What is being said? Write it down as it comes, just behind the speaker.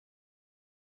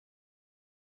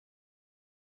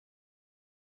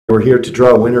We're here to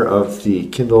draw a winner of the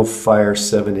Kindle Fire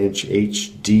 7-inch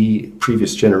HD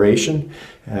previous generation.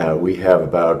 We have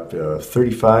about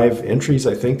 35 entries,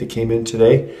 I think, that came in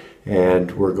today, and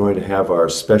we're going to have our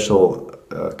special,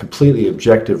 completely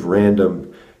objective,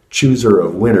 random chooser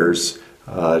of winners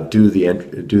do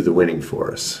the winning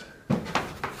for us.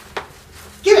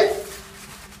 Get it!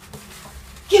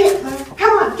 Get it, Claire!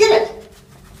 Come on, get it!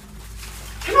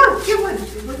 Come on, get one!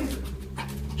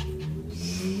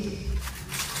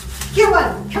 Get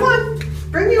one! Come on!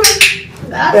 Bring me one!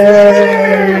 That's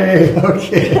Hey!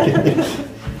 Okay.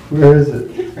 Where is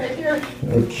it? right here.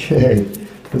 Okay.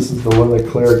 This is the one that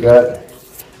Claire got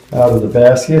out of the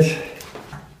basket.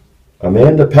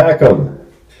 Amanda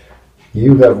Packham,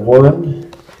 you have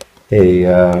won a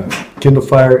Kindle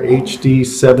Fire HD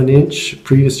 7-inch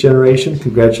previous generation.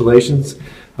 Congratulations.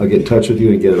 I'll get in touch with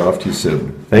you and get it off to you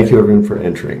soon. Thank you everyone for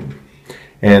entering.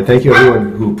 And thank you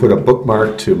everyone who put a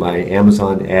bookmark to my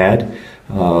Amazon ad.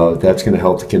 That's going to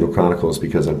help the Kindle Chronicles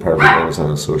because I'm part of the Amazon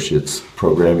Associates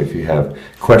program. If you have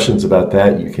questions about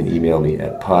that, you can email me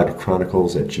at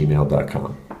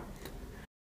podchronicles@gmail.com.